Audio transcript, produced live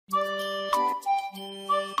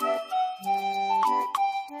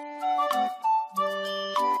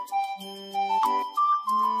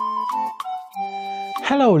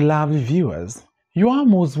Hello lovely viewers, you are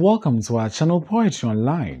most welcome to our channel Poetry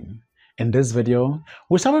Online. In this video,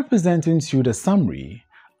 we shall be presenting to you the summary,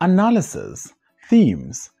 analysis,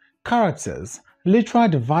 themes, characters, literary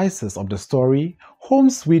devices of the story Home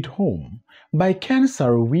Sweet Home by Ken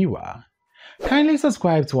Saro Wiwa. Kindly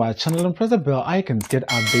subscribe to our channel and press the bell icon to get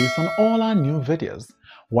updates on all our new videos.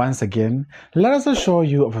 Once again, let us assure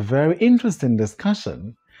you of a very interesting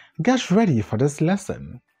discussion. Get ready for this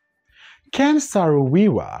lesson. Ken Saro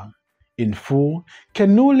Wiwa, in full,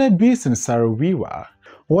 Kenule Beeson Saro Wiwa,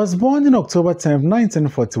 was born on October 10,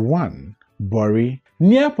 1941, Bori,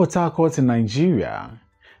 near Port Harcourt in Nigeria.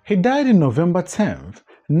 He died on November 10,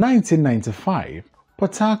 1995,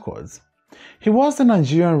 Port Harcourt. He was a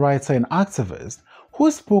Nigerian writer and activist who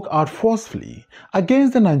spoke out forcefully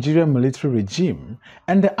against the Nigerian military regime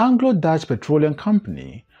and the Anglo-Dutch Petroleum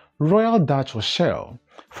Company, Royal Dutch or Shell,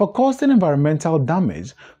 for causing environmental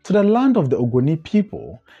damage to the land of the Ogoni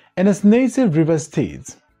people and its native river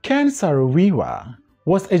state. Ken Saro Wiwa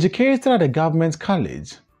was educated at the Government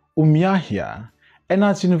College, Umuahia, and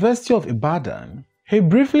at University of Ibadan. He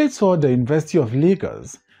briefly taught the University of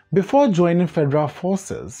Lagos before joining federal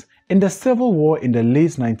forces in the Civil War in the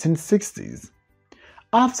late 1960s.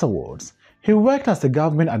 Afterwards, he worked as a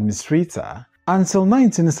government administrator until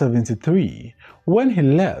 1973, when he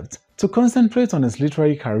left to concentrate on his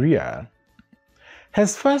literary career.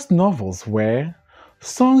 His first novels were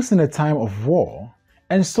Songs in a Time of War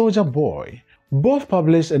and Soldier Boy, both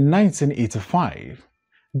published in 1985.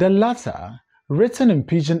 The latter, written in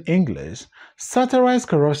Pidgin English, satirized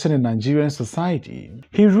corruption in Nigerian society.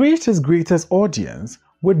 He reached his greatest audience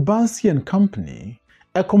with Bansi and Company,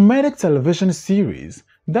 a comedic television series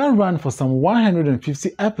that ran for some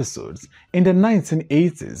 150 episodes in the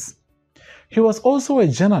 1980s. He was also a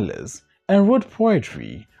journalist and wrote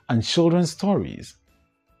poetry and children's stories.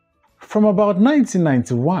 From about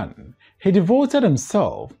 1991, he devoted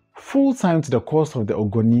himself full-time to the cause of the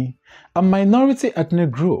Ogoni, a minority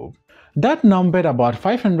ethnic group that numbered about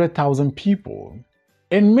 500,000 people.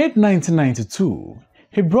 In mid-1992,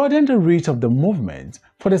 he broadened the reach of the movement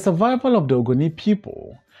for the survival of the Ogoni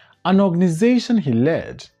people, an organization he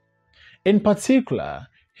led. In particular,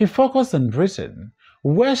 he focused on Britain,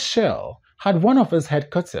 where Shell had one of its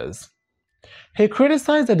headquarters. He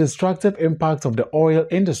criticized the destructive impact of the oil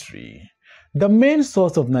industry, the main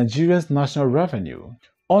source of Nigeria's national revenue,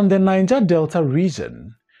 on the Niger Delta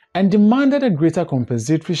region, and demanded a greater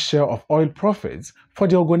compensatory share of oil profits for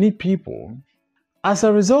the Ogoni people. As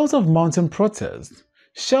a result of mounting protests,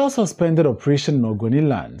 Shell suspended operation in Ogoni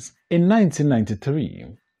lands in 1993.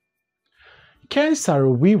 Ken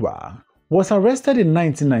Saro Wiwa was arrested in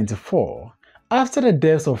 1994 after the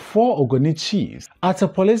deaths of 4 Ogoni chiefs at a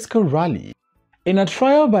political rally. In a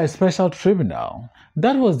trial by a special tribunal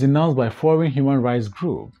that was denounced by foreign human rights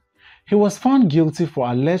groups, he was found guilty for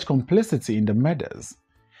alleged complicity in the murders.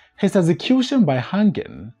 His execution by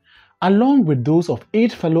hanging, along with those of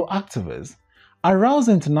 8 fellow activists, aroused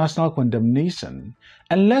international condemnation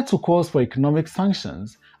and led to calls for economic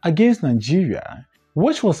sanctions against Nigeria,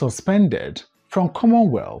 which was suspended from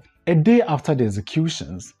Commonwealth a day after the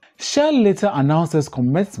executions. Shell later announced its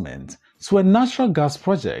commitment to a natural gas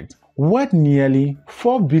project worth nearly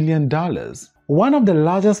 $4 billion, one of the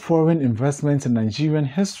largest foreign investments in Nigerian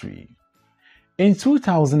history. In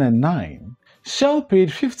 2009, Shell paid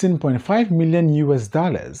 $15.5 million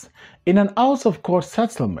in an out-of-court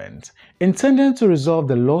settlement intended to resolve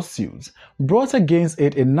the lawsuits brought against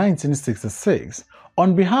it in 1966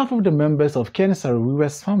 on behalf of the members of Ken Saro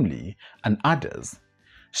Wiwa's family and others.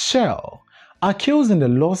 Shell, accused in the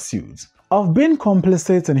lawsuits of being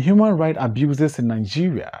complicit in human rights abuses in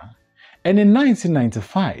Nigeria, and in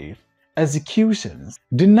 1995, executions,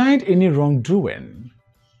 denied any wrongdoing.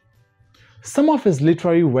 Some of his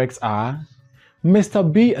literary works are Mr.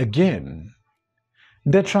 B Again,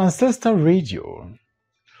 The Transistor Radio,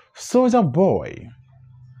 Soldier Boy,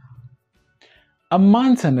 A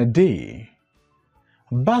Month and a Day,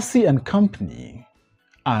 Bansi and Company,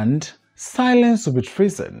 and Silence to be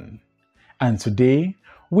Treason. And today,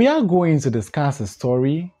 we are going to discuss the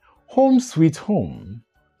story Home Sweet Home.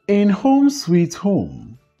 In Home Sweet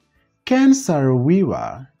Home, Ken Saro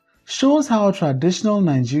Wiwa shows how traditional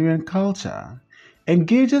Nigerian culture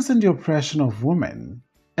engages in the oppression of women.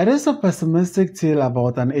 It is a pessimistic tale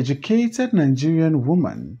about an educated Nigerian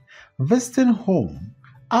woman visiting home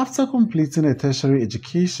after completing a tertiary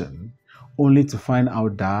education, only to find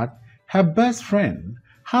out that her best friend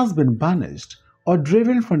has been banished or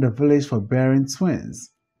driven from the village for bearing twins.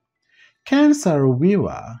 Ken Saro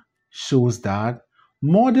Wiwa shows that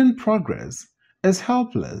modern progress is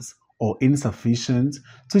helpless or insufficient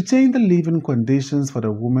to change the living conditions for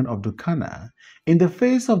the women of Dukana in the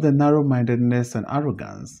face of the narrow-mindedness and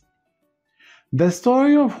arrogance. The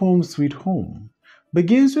story of Home Sweet Home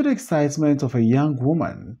begins with the excitement of a young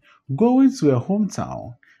woman going to her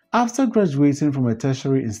hometown after graduating from a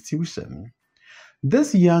tertiary institution.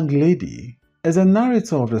 This young lady is a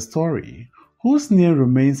narrator of the story whose name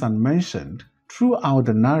remains unmentioned throughout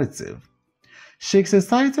the narrative. She's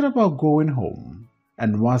excited about going home,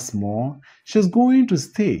 and what's more, she's going to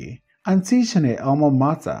stay and teach in her alma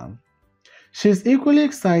mater. She's equally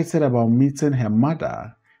excited about meeting her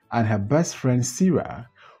mother and her best friend Sarah,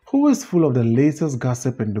 who is full of the latest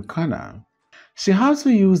gossip in Dukana. She has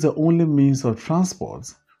to use the only means of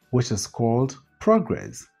transport, which is called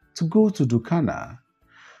progress, to go to Dukana.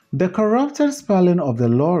 The corrupted spelling of the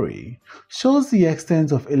lorry shows the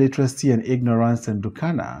extent of illiteracy and ignorance in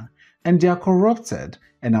Dukana and their corrupted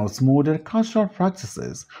and outmoded cultural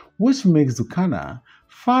practices, which makes Dukana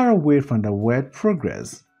far away from the word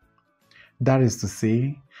progress. That is to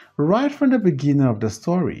say, right from the beginning of the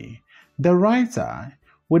story, the writer,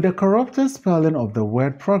 with the corrupted spelling of the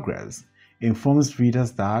word progress, informs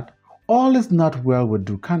readers that all is not well with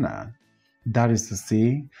Dukana. That is to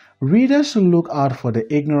say, readers should look out for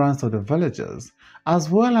the ignorance of the villagers as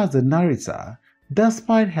well as the narrator,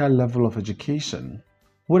 despite her level of education.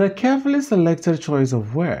 With a carefully selected choice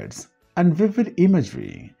of words and vivid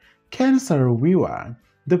imagery, Ken Saro Wiwa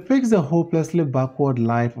depicts the hopelessly backward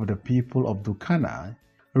life of the people of Dukana.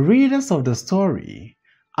 Readers of the story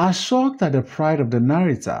are shocked at the pride of the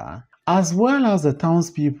narrator as well as the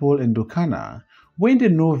townspeople in Dukana when they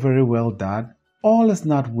know very well that all is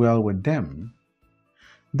not well with them.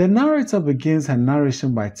 The narrator begins her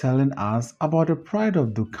narration by telling us about the pride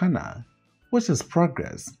of Dukana, which is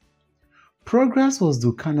progress. Progress was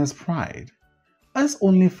Dukana's pride, its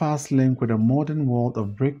only fast link with the modern world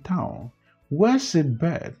of Bricktown, where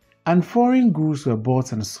shipbed and foreign goods were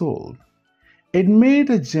bought and sold. It made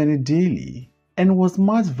the journey daily and was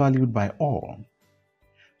much valued by all.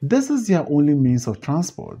 This is their only means of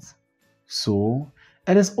transport, so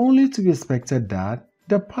it is only to be expected that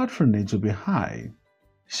the patronage will be high.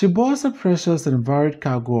 She bought a precious and varied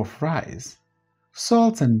cargo of rice,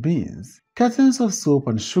 salt and beans, cartons of soap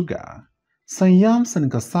and sugar, some yams and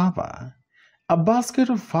cassava, a basket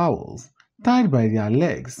of fowls tied by their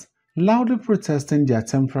legs, loudly protesting their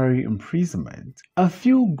temporary imprisonment, a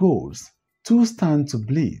few goats, too stunned to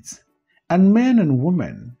bleed, and men and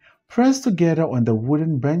women pressed together on the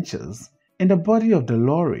wooden benches in the body of the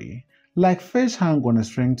lorry like fish hung on a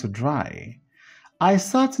string to dry. I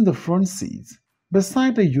sat in the front seat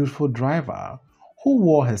beside the youthful driver who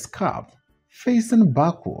wore his cap facing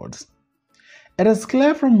backwards. It is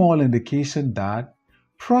clear from all indication that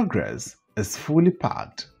progress is fully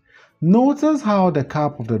packed. Notice how the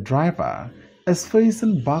cap of the driver is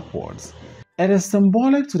facing backwards. It is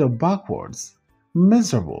symbolic to the backwards,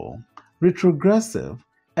 miserable, retrogressive,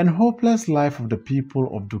 and hopeless life of the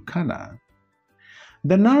people of Dukana.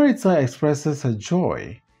 The narrator expresses her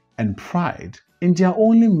joy and pride in their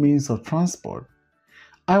only means of transport.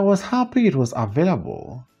 I was happy it was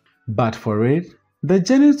available, but for it, the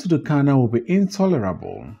journey to Dukana will be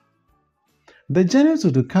intolerable. The journey to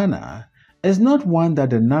Dukana is not one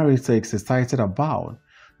that the narrator is excited about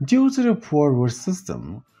due to the poor road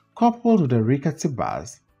system coupled with the rickety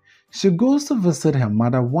bus. She goes to visit her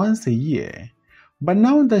mother once a year, but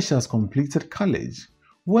now that she has completed college,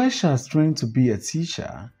 where she has trained to be a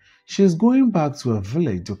teacher, she is going back to her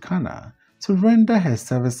village, Dukana, to render her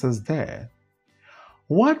services there.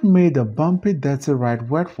 What made the bumpy, dirty ride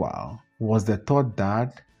worthwhile was the thought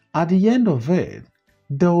that, at the end of it,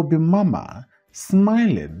 there will be Mama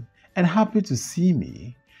smiling and happy to see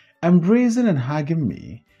me, embracing and hugging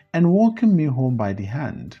me, and walking me home by the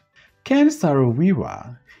hand. Ken Saro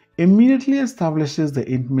Wiwa immediately establishes the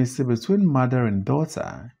intimacy between mother and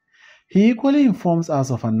daughter. He equally informs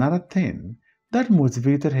us of another thing that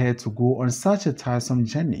motivated her to go on such a tiresome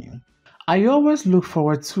journey. I always look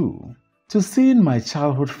forward to seeing my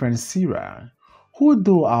childhood friend Sarah, who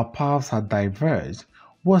though our paths had diverged,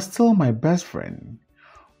 was still my best friend.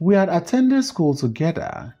 We had attended school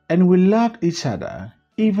together and we loved each other,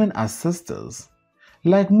 even as sisters.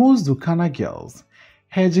 Like most Dukana girls,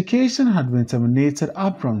 her education had been terminated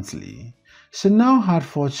abruptly. She now had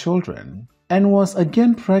 4 children and was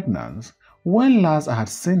again pregnant when last I had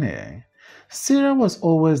seen her. Sarah was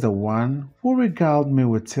always the one who regaled me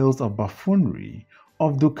with tales of buffoonery,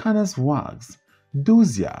 of Dukana's wags,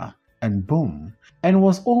 duzia, and boom, and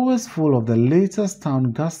was always full of the latest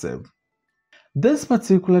town gossip. This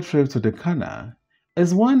particular trip to Dukana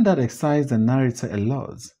is one that excites the narrator a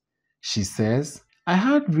lot. She says, I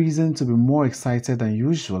had reason to be more excited than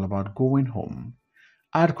usual about going home.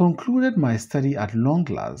 I had concluded my study at long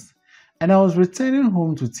last, and I was returning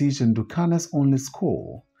home to teach in Ducana's only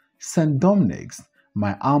school, St. Dominic's,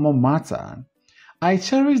 my alma mater. I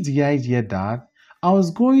cherished the idea that I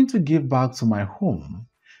was going to give back to my home,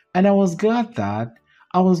 and I was glad that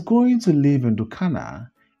I was going to live in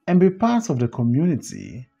Ducana and be part of the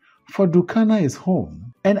community, for Ducana is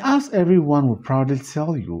home. And as everyone will proudly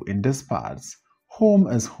tell you in these parts, home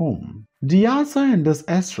is home. The author in this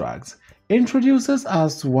extract introduces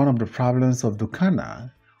us to one of the problems of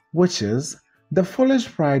Ducana, which is the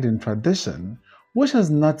foolish pride in tradition, which has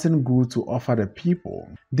nothing good to offer the people.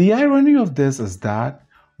 The irony of this is that,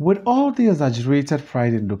 with all the exaggerated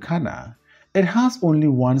pride in Ducana, it has only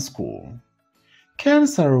one school. Ken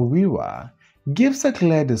Saro Wiwa gives a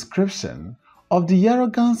clear description of the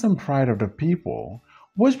arrogance and pride of the people,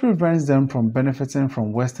 which prevents them from benefiting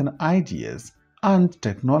from Western ideas and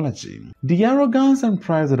technology. The arrogance and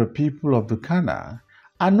pride of the people of Ducana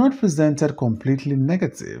are not presented completely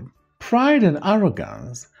negative. Pride and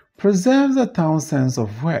arrogance preserves the town's sense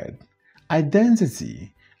of worth,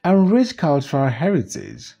 identity, and rich cultural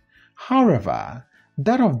heritage. However,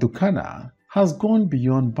 that of Ducana has gone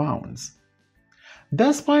beyond bounds.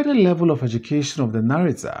 Despite the level of education of the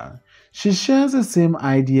narrator, she shares the same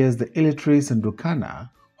ideas the illiterates in Ducana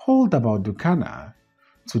hold about Ducana.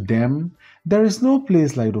 To them, there is no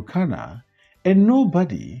place like Ducana, and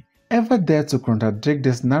nobody ever dared to contradict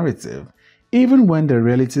this narrative, even when the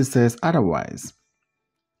reality says otherwise.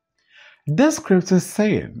 This scripture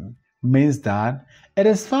saying means that it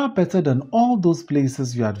is far better than all those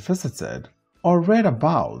places you had visited or read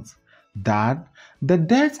about, that the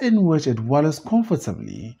death in which it dwells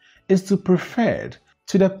comfortably is to preferred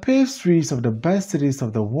to the paved streets of the best cities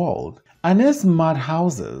of the world, and its mud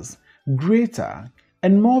houses greater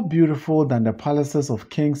and more beautiful than the palaces of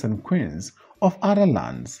kings and queens of other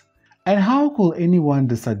lands. And how could anyone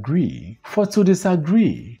disagree? For to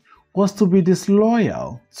disagree was to be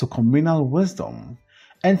disloyal to communal wisdom,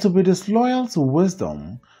 and to be disloyal to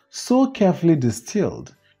wisdom so carefully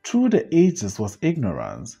distilled through the ages was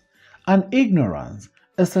ignorance, and ignorance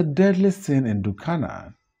is a deadly sin in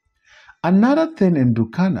Ducana. Another thing in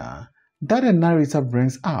Ducana that the narrator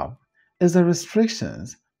brings up is the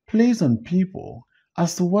restrictions placed on people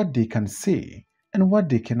as to what they can say and what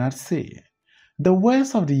they cannot say. The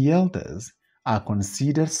words of the elders are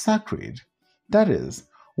considered sacred. That is,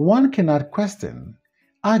 one cannot question,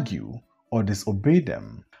 argue, or disobey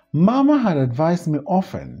them. Mama had advised me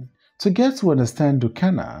often to get to understand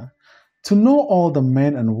Ducana, to know all the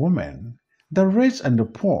men and women, the rich and the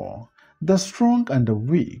poor, the strong and the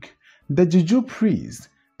weak, the Juju priest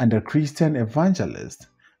and the Christian evangelist,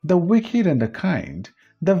 the wicked and the kind,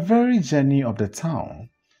 the very journey of the town.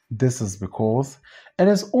 This is because it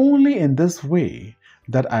is only in this way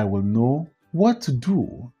that I will know what to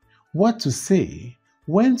do, what to say,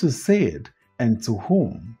 when to say it, and to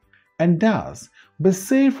whom, and thus be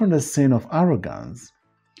saved from the sin of arrogance.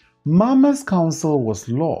 Mama's counsel was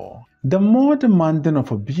law, the more demanding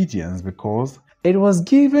of obedience because it was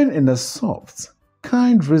given in a soft,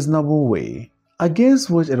 kind, reasonable way against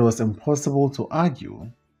which it was impossible to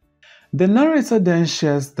argue. The narrator then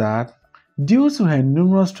shares that, due to her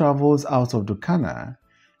numerous travels out of Ducana,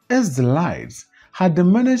 its delights had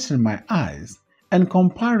diminished in my eyes, and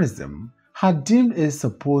comparison had dimmed its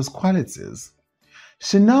supposed qualities.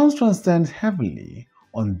 She now transcends heavily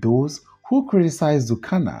on those who criticize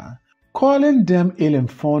Ducana, calling them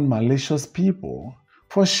ill-informed, malicious people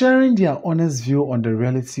for sharing their honest view on the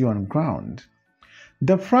reality on ground.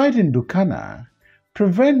 The pride in Ducana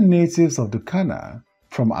prevents natives of Ducana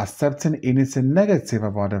from accepting anything negative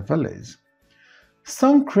about the village.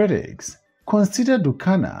 Some critics consider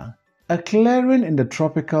Ducana a clearing in the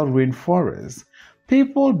tropical rainforest,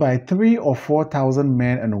 peopled by 3,000 or 4,000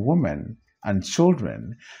 men and women and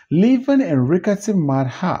children living in rickety mud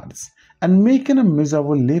huts and making a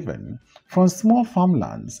miserable living from small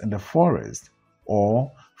farmlands in the forest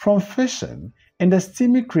or from fishing in the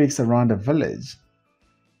steamy creeks around the village.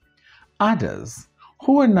 Others,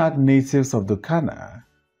 who are not natives of Ducana,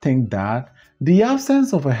 think that the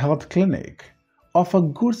absence of a health clinic, of a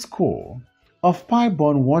good school, of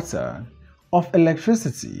pipe-borne water, of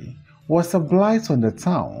electricity was a blight on the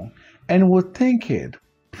town and would think it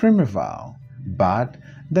primeval, but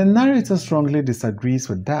the narrator strongly disagrees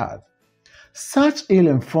with that. Such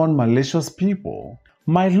ill-informed, malicious people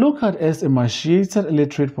might look at its emaciated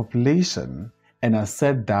illiterate population and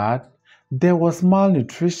assert that there was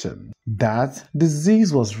malnutrition, that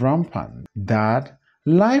disease was rampant, that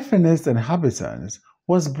life in its inhabitants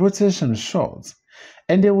was brutish and short,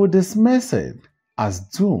 and they would dismiss it as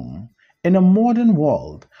doom in a modern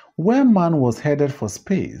world where man was headed for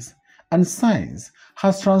space and science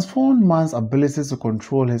has transformed man's ability to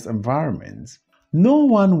control his environment. No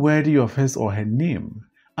one worthy of his or her name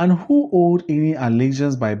and who owed any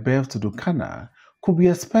allegiance by birth to Dukana could be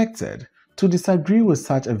expected to disagree with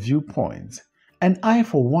such a viewpoint, and I,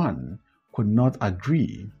 for one, could not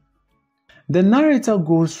agree. The narrator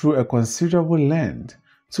goes through a considerable length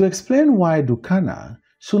to explain why Dukana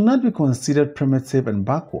should not be considered primitive and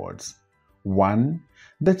backwards. 1.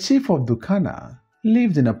 The chief of Dukana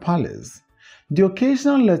lived in a palace. The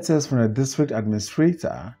occasional letters from the district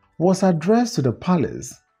administrator was addressed to the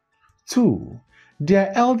palace. 2.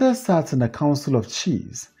 Their elders sat in a council of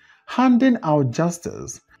chiefs, handing out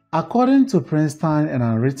justice according to Princeton and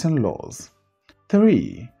unwritten laws.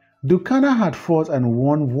 3. Dukana had fought and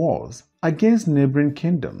won wars against neighboring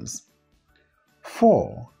kingdoms.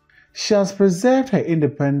 4. She has preserved her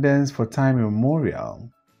independence for time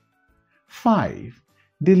immemorial. 5.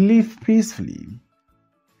 They live peacefully.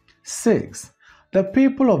 6. The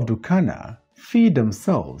people of Dukana feed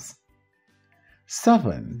themselves.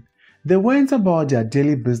 7. They went about their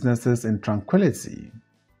daily businesses in tranquility.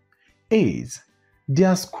 8.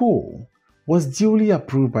 Their school was duly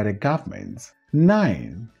approved by the government.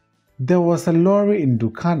 9. There was a lorry in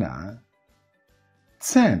Dukana.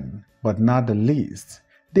 10. But not the least,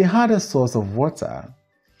 they had a source of water.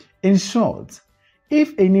 In short,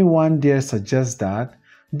 if anyone dare suggest that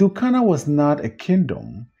Dukana was not a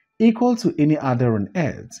kingdom equal to any other on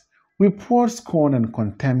earth, we poured scorn and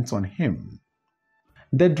contempt on him.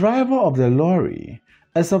 The driver of the lorry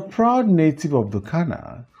is a proud native of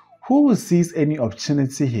Dukana who will seize any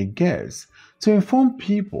opportunity he gets to inform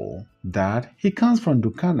people that he comes from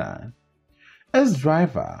Dukana. His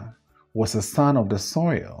driver was a son of the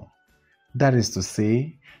soil. That is to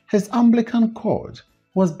say, his umbilical cord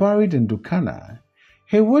was buried in Dukana.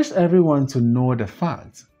 He wished everyone to know the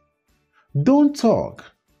fact. Don't talk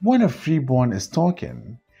when a freeborn is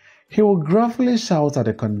talking. He would gruffly shout at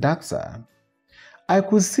the conductor. I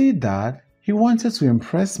could see that he wanted to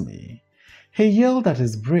impress me. He yelled at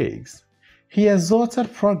his brakes. He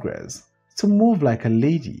exhorted progress to move like a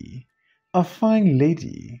lady, a fine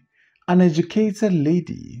lady, an educated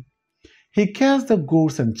lady. He cursed the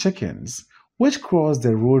goats and chickens which crossed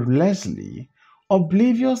the road leisurely,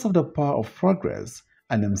 oblivious of the power of progress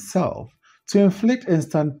and himself to inflict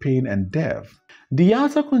instant pain and death. The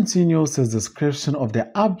author continues his description of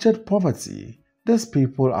the abject poverty these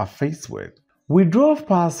people are faced with. We drove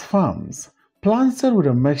past farms planted with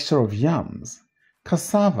a mixture of yams,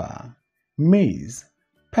 cassava, maize,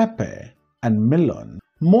 pepper, and melon,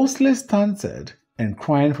 mostly stunted and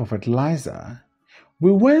crying for fertilizer.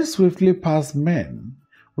 We went swiftly past men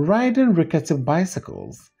riding rickety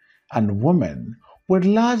bicycles and women with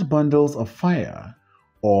large bundles of fire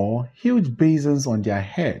or huge basins on their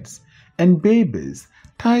heads and babies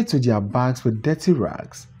tied to their backs with dirty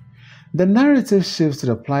rags. The narrative shifts to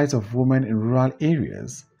the plight of women in rural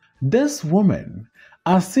areas. These women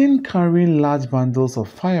are seen carrying large bundles of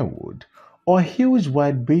firewood or huge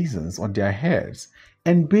white basins on their heads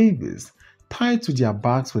and babies tied to their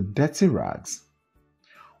backs with dirty rags.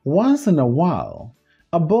 Once in a while,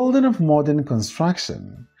 a building of modern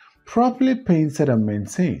construction, properly painted and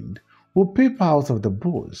maintained, will peep out of the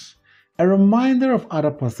bush, a reminder of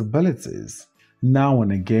other possibilities. Now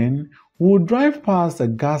and again, we will drive past a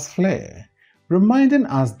gas flare, reminding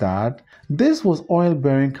us that this was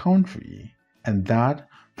oil-bearing country, and that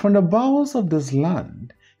from the bowels of this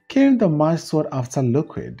land came the much sought-after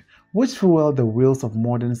liquid which fueled the wheels of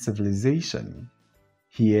modern civilization.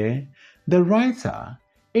 Here, the writer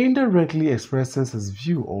indirectly expresses his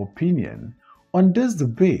view or opinion on this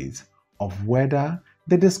debate of whether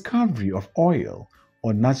the discovery of oil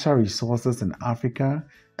or natural resources in Africa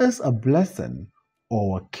is a blessing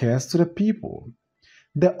or a curse to the people.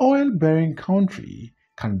 The oil-bearing country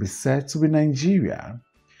can be said to be Nigeria.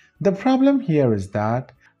 The problem here is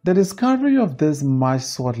that the discovery of this much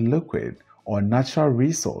sought liquid or natural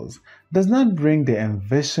resource does not bring the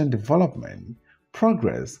envisioned development,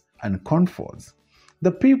 progress, and comfort.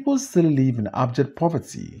 The people still live in abject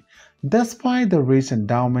poverty despite the rich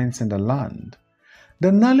endowments in the land.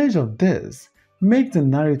 The knowledge of this makes the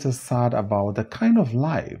narrator sad about the kind of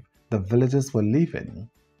life the villagers were living.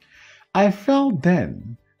 I felt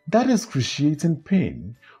then that excruciating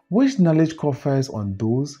pain which knowledge confers on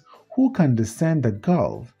those who can discern the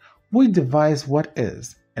gulf which divides what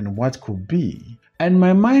is and what could be, and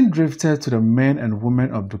my mind drifted to the men and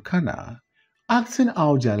women of Dukana acting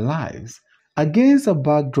out their lives against a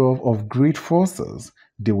backdrop of great forces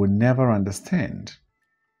they would never understand.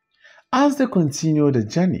 As they continue the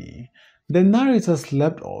journey, The narrator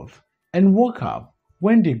slept off and woke up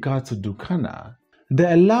when they got to Dukana.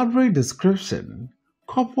 The elaborate description,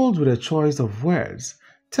 coupled with a choice of words,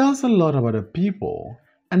 tells a lot about the people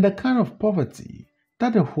and the kind of poverty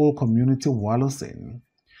that the whole community wallows in.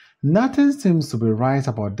 Nothing seems to be right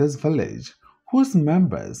about this village, whose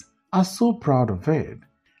members are so proud of it.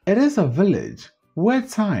 It is a village where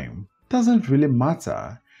time doesn't really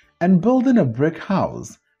matter, and building a brick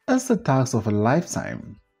house is the task of a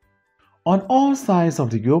lifetime. On all sides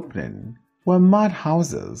of the opening were mud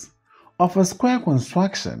houses of a square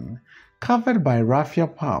construction covered by raffia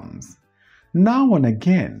palms. Now and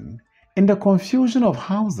again, in the confusion of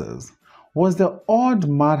houses, was the odd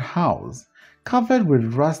mud house covered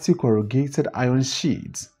with rusty corrugated iron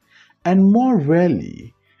sheets, and more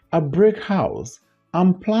rarely, a brick house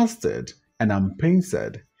unplastered and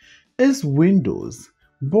unpainted, its windows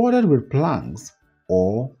bordered with planks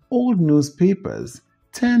or old newspapers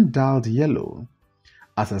turned dull yellow.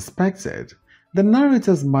 As expected, the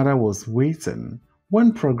narrator's mother was waiting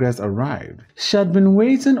when progress arrived. She had been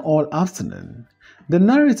waiting all afternoon. The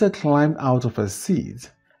narrator climbed out of her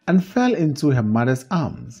seat and fell into her mother's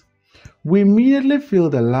arms. We immediately feel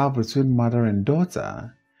the love between mother and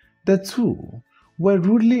daughter. The two were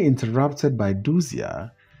rudely interrupted by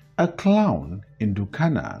Duzia, a clown in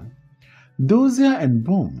Dukana. Duzia and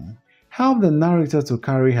Boom helped the narrator to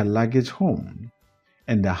carry her luggage home.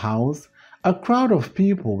 In the house, a crowd of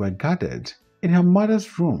people were gathered in her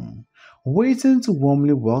mother's room, waiting to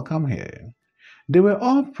warmly welcome her. They were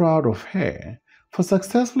all proud of her for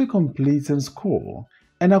successfully completing school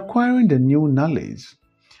and acquiring the new knowledge.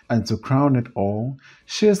 And to crown it all,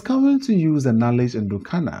 she is coming to use the knowledge in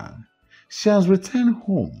Dukana. She has returned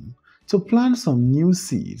home to plant some new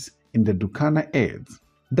seeds in the Dukana earth.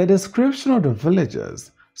 The description of the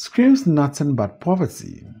villagers screams nothing but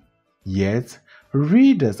poverty. Yet,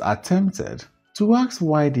 readers are tempted to ask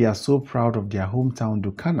why they are so proud of their hometown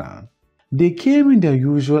Dukana. They came in their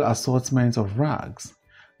usual assortment of rags,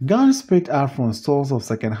 gowns picked out from stalls of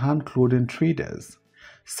second-hand clothing traders,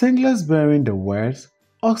 singlets bearing the words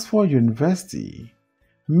Oxford University,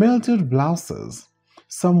 melted blouses.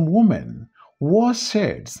 Some women wore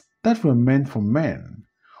shirts that were meant for men.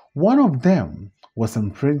 One of them was a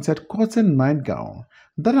printed cotton nightgown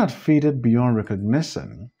that had faded beyond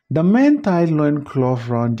recognition. The men tied loincloth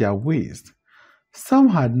round their waist. Some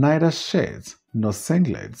had neither shirts nor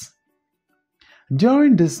singlets.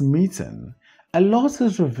 During this meeting, a lot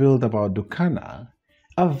is revealed about Dukana,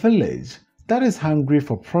 a village that is hungry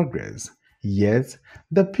for progress, yet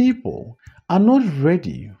the people are not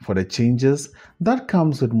ready for the changes that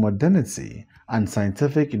comes with modernity and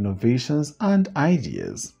scientific innovations and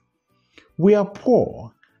ideas. We are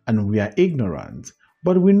poor and we are ignorant,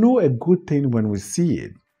 but we know a good thing when we see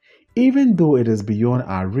it, even though it is beyond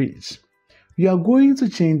our reach. You are going to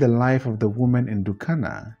change the life of the women in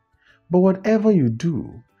Dukana, but whatever you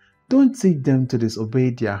do, don't take them to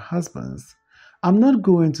disobey their husbands. I'm not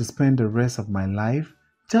going to spend the rest of my life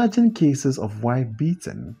judging cases of wife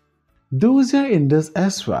beating. Dozia in this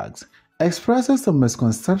extract expresses the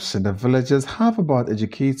misconception the villagers have about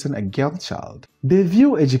educating a girl child. They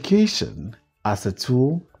view education as a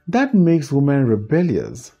tool that makes women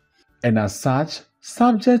rebellious and as such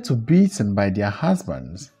subject to beating by their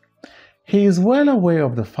husbands. He is well aware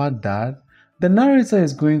of the fact that the narrator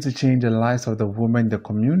is going to change the lives of the women in the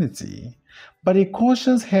community, but he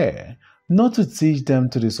cautions her not to teach them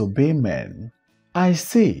to disobey men. I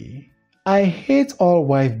say, I hate all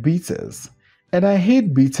wife beaters, and I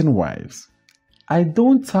hate beaten wives. I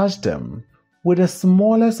don't touch them with the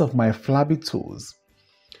smallest of my flabby toes.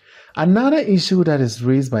 Another issue that is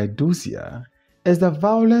raised by Duzia is the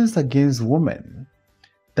violence against women.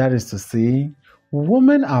 That is to say,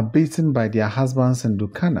 women are beaten by their husbands in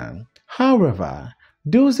Dukana. However,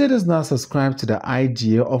 Duzia does not subscribe to the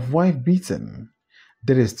idea of wife beating.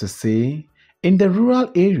 That is to say, in the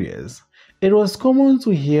rural areas, it was common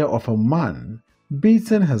to hear of a man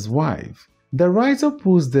beating his wife. The writer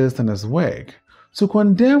puts this in his work to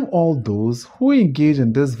condemn all those who engage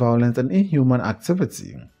in this violent and inhuman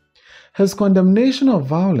activity. His condemnation of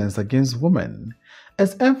violence against women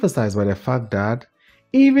is emphasized by the fact that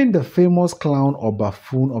even the famous clown or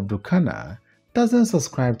buffoon of Dukana doesn't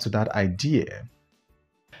subscribe to that idea.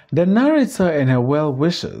 The narrator and her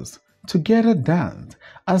well-wishers together danced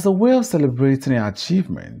as a way of celebrating her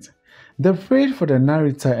achievement. They prayed for the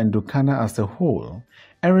narrator and Dukana as a whole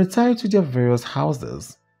and retired to their various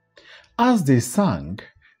houses. As they sang,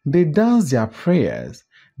 they danced their prayers,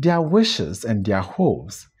 their wishes and their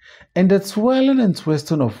hopes, in the twirling and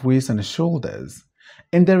twisting of waists and shoulders,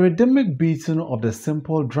 in the rhythmic beating of the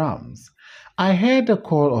simple drums, I heard the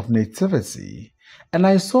call of nativity, and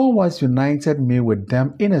I saw what united me with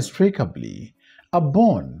them inextricably, a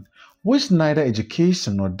bond which neither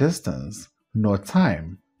education nor distance nor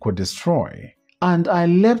time could destroy. And I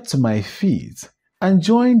leapt to my feet and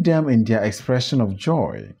joined them in their expression of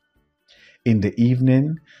joy. In the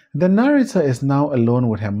evening, the narrator is now alone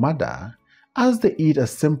with her mother as they eat a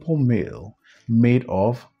simple meal made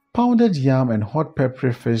of pounded yam and hot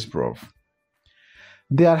peppery fish broth.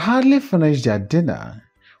 They had hardly finished their dinner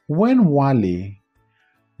when Wale,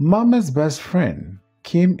 Mama's best friend,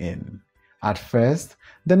 came in. At first,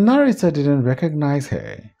 the narrator didn't recognize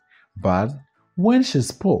her, but when she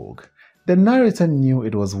spoke, the narrator knew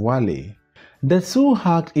it was Wale. The two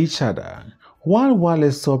hugged each other while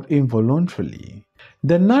Wale sobbed involuntarily.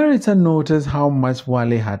 The narrator noticed how much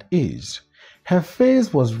Wale had aged. Her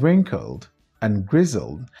face was wrinkled and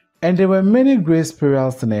grizzled, and there were many gray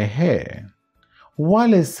spirals in her hair.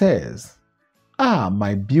 Wale says, "Ah,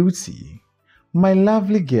 my beauty, my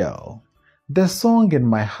lovely girl, the song in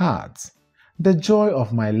my heart, the joy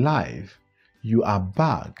of my life, you are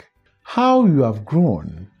back. How you have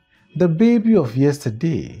grown. The baby of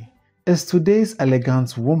yesterday is today's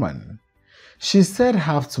elegant woman." She said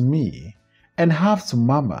half to me and half to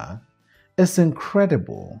Mama. "It's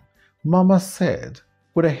incredible," Mama said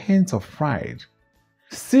with a hint of pride.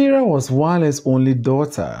 Sarah was Wale's only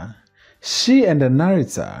daughter. She and the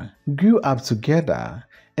narrator grew up together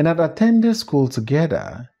and had attended school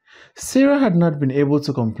together. Sarah had not been able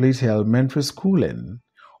to complete her elementary schooling,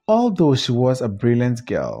 although she was a brilliant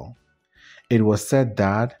girl. It was said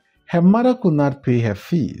that her mother could not pay her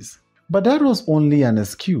fees, but that was only an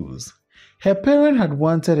excuse. Her parents had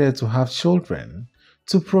wanted her to have children,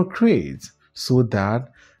 to procreate, so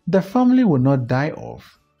that the family would not die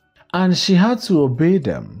off, and she had to obey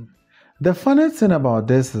them. The funny thing about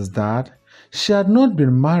this is that she had not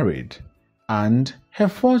been married, and her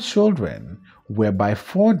 4 children were by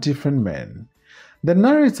 4 different men. The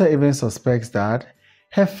narrator even suspects that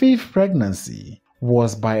her 5th pregnancy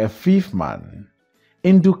was by a 5th man.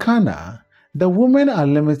 In Dukana, the women are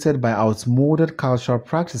limited by outmoded cultural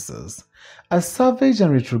practices, a savage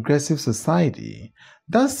and retrogressive society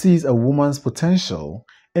that sees a woman's potential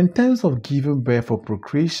in terms of giving birth or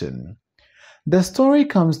procreation. The story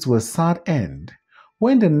comes to a sad end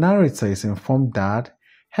when the narrator is informed that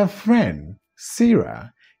her friend,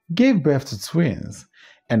 Sarah, gave birth to twins,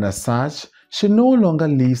 and as such, she no longer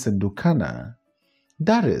lives in Dukana.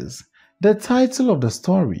 That is, the title of the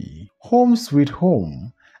story, Home Sweet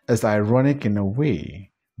Home, is ironic in a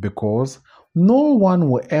way, because no one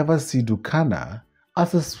will ever see Dukana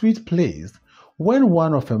as a sweet place when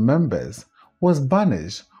one of her members was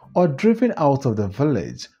banished or driven out of the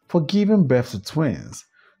village for giving birth to twins,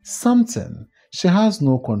 something she has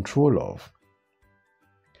no control of.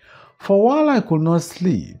 For a while I could not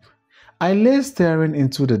sleep. I lay staring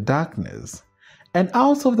into the darkness, and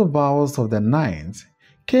out of the bowels of the night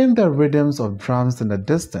came the rhythms of drums in the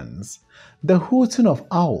distance, the hooting of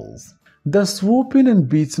owls, the swooping and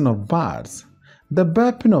beating of bats, the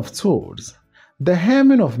burping of toads, the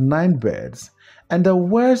humming of night birds, and the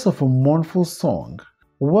words of a mournful song,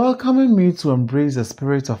 welcoming me to embrace the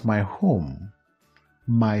spirit of my home,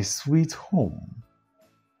 my sweet home.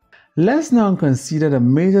 Let's now consider the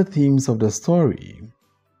major themes of the story.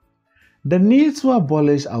 The need to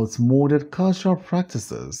abolish outmoded cultural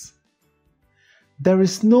practices. There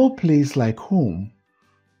is no place like home.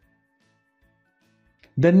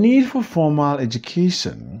 The need for formal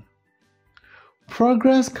education.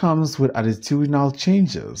 Progress comes with attitudinal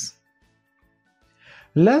changes.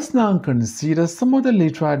 Let's now consider some of the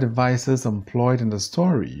literary devices employed in the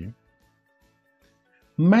story.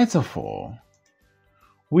 Metaphor.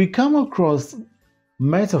 We come across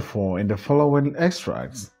metaphor in the following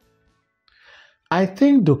extracts. I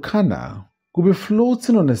think Dukana could be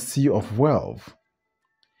floating on a sea of wealth.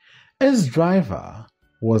 Its driver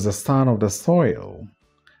was the son of the soil.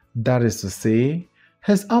 That is to say,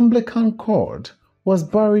 his umbilical cord was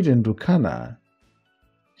buried in Dukana.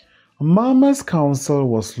 Mama's counsel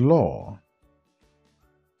was law.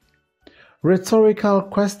 Rhetorical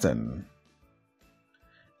question.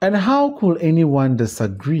 And how could anyone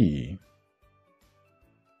disagree?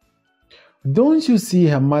 Don't you see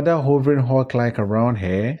her mother hovering hawk-like around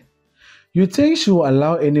her? You think she will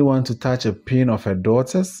allow anyone to touch a pin of her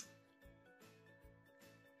daughters?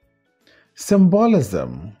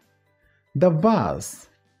 Symbolism. The bus,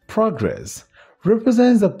 progress,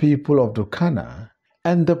 represents the people of Dukana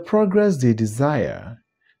and the progress they desire.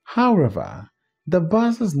 However, the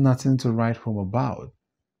bus is nothing to write home about.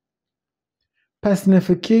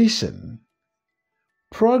 Personification.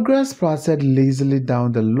 Progress fluttered lazily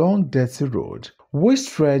down the long dirty road which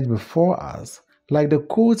stretched before us like the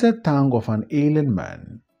coated tongue of an alien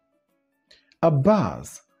man. A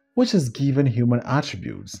buzz which is given human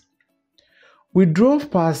attributes. We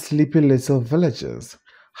drove past sleepy little villages,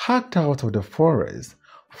 hacked out of the forest,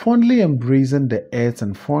 fondly embracing the earth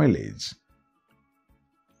and foliage.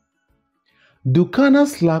 Dukana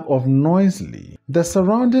slack off noisily, the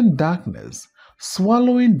surrounding darkness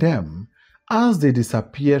swallowing them as they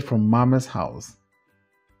disappeared from Mama's house.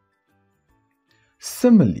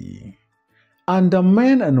 Similarly, and the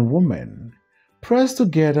men and women pressed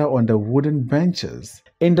together on the wooden benches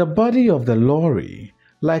in the body of the lorry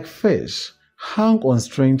like fish hung on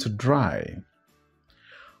string to dry.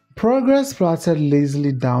 Progress fluttered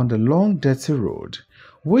lazily down the long dirty road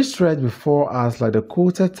which stretched before us like the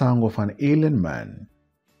coated tongue of an alien man.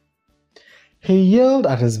 He yelled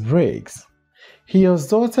at his brakes. He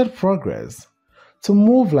exhorted Progress to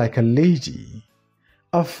move like a lady,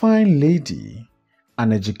 a fine lady,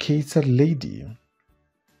 an educated lady.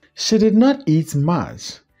 She did not eat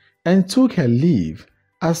much and took her leave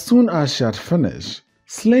as soon as she had finished,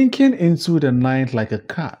 slinking into the night like a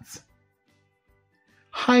cat.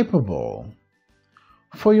 Hyperbole.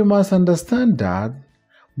 For you must understand that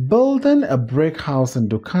building a brick house in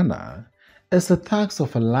Dukana is the task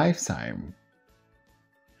of a lifetime.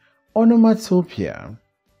 Onomatopoeia.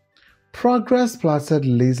 Progress fluttered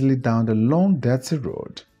lazily down the long dirty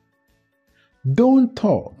road. Don't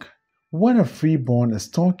talk when a freeborn is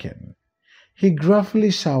talking, he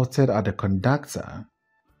gruffly shouted at the conductor.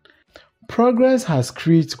 Progress has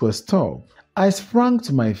screeched to a stop. I sprang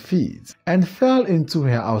to my feet and fell into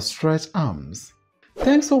her outstretched arms.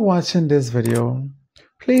 Thanks for watching this video.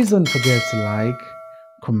 Please don't forget to like,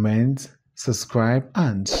 comment, subscribe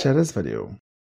and share this video.